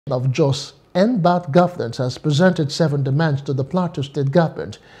of Jos and bad governance has presented 7 demands to the Plateau State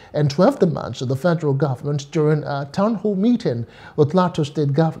Government and 12 demands to the federal government during a town hall meeting with Plateau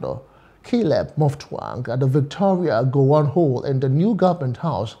State Governor Mutfwang at the Victoria Gowon Hall in the new government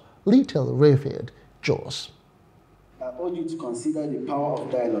house, Little Rayfield, Jos. I urge you to consider the power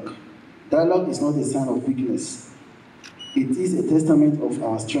of dialogue. Dialogue is not a sign of weakness. It is a testament of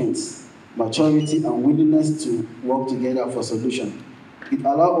our strengths, maturity, and willingness to work together for solution. It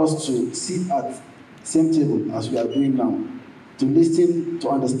allows us to sit at the same table as we are doing now, to listen, to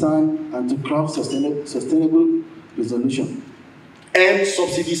understand, and to craft sustainable resolution. End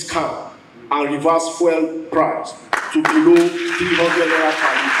subsidies cap and reverse fuel price to below 300 naira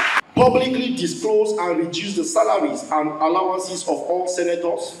per litre. Publicly disclose and reduce the salaries and allowances of all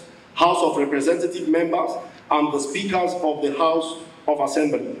senators, House of Representative members, and the speakers of the House of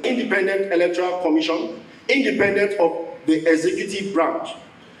Assembly. Independent Electoral Commission, independent of the executive branch.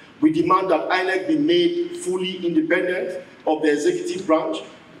 We demand that INEC be made fully independent of the executive branch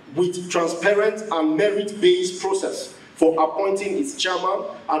with transparent and merit-based process for appointing its chairman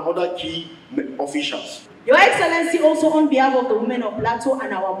and other key officials. Your Excellency, also on behalf of the women of Plateau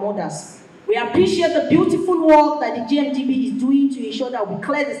and our mothers, we appreciate the beautiful work that the GMGB is doing to ensure that we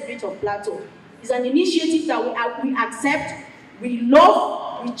clear the streets of Plateau. It's an initiative that we accept, we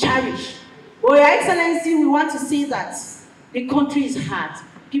love, we cherish. But Your Excellency, we want to say that the country is hard.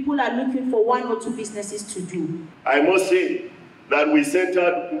 People are looking for 1 or 2 businesses to do. I must say that we sent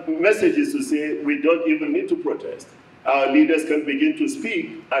out messages to say we don't even need to protest. Our leaders can begin to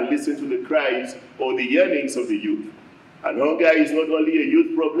speak and listen to the cries or the yearnings of the youth. And hunger is not only a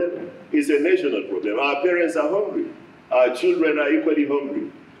youth problem, it's a national problem. Our parents are hungry. Our children are equally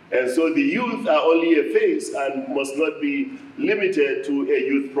hungry. And so the youth are only a face and must not be limited to a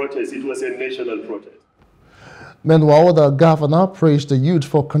youth protest. It was a national protest. Meanwhile, the governor praised the youth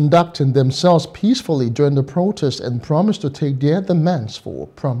for conducting themselves peacefully during the protest and promised to take their demands for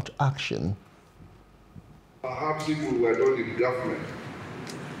prompt action. Perhaps if we were not in government,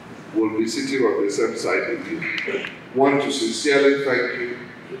 we'll be sitting on the same side with you. Want to sincerely thank you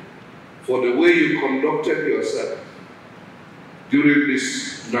for the way you conducted yourself during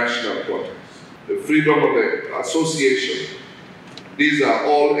this national protest. The freedom of the association, these are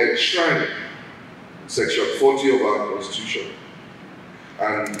all enshrined in Section 40 of our Constitution.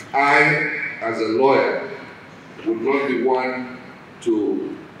 And I, as a lawyer, would not be one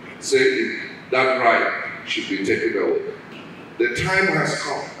to say that right should be taken away. The time has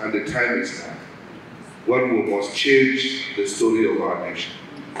come, and the time is now, when we must change the story of our nation.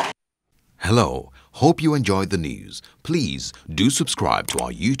 Hello, hope you enjoyed the news. Please do subscribe to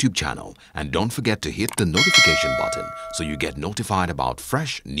our YouTube channel and don't forget to hit the notification button so you get notified about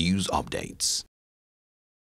fresh news updates.